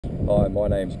Hi, my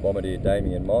name's Bombardier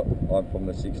Damien Mott. I'm from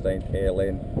the 16th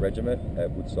Airland Regiment at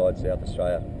Woodside, South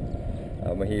Australia.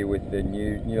 We're here with the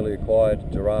newly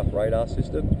acquired Giraffe radar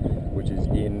system, which is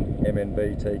in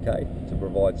MNB-TK to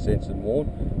provide sense and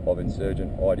warn of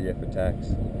insurgent IDF attacks.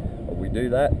 We do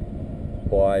that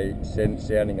by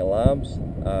sounding alarms,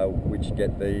 which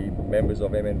get the members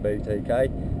of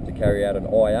MNB-TK to carry out an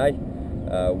IA,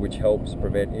 which helps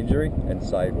prevent injury and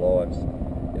save lives.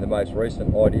 In the most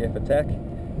recent IDF attack,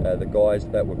 the guys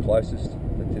that were closest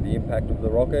to the impact of the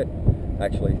rocket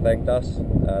actually thanked us.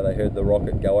 They heard the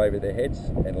rocket go over their heads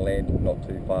and land not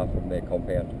too far from their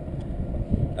compound.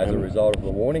 As a result of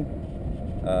the warning,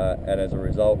 and as a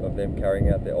result of them carrying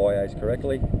out their IAs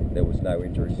correctly, there was no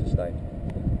injury sustained.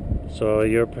 So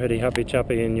you're pretty happy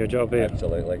chappy in your job here?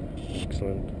 Absolutely.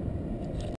 Excellent.